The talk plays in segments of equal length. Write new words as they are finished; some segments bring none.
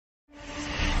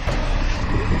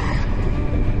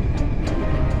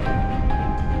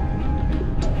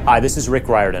Hi, this is Rick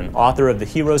Riordan, author of the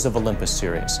Heroes of Olympus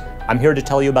series. I'm here to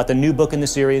tell you about the new book in the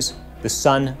series, The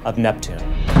Son of Neptune.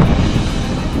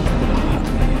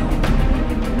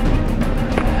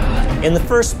 In the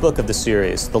first book of the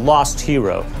series, The Lost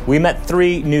Hero, we met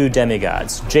three new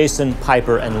demigods, Jason,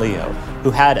 Piper, and Leo, who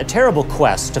had a terrible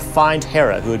quest to find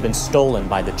Hera, who had been stolen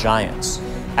by the giants.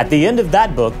 At the end of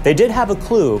that book, they did have a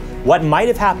clue what might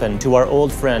have happened to our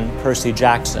old friend Percy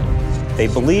Jackson. They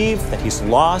believe that he's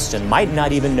lost and might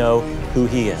not even know who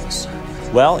he is.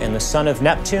 Well, in The Son of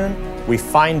Neptune, we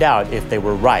find out if they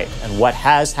were right and what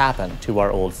has happened to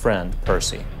our old friend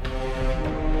Percy.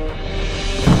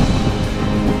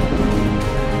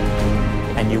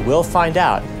 And you will find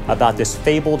out about this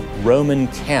fabled Roman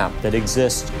camp that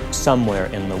exists somewhere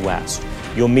in the West.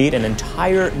 You'll meet an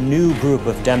entire new group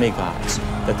of demigods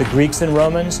that the Greeks and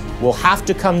Romans will have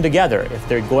to come together if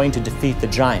they're going to defeat the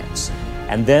giants.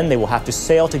 And then they will have to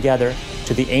sail together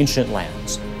to the ancient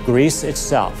lands, Greece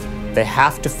itself. They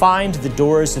have to find the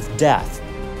doors of death.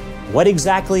 What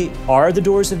exactly are the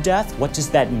doors of death? What does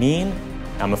that mean?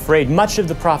 I'm afraid much of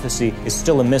the prophecy is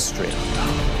still a mystery.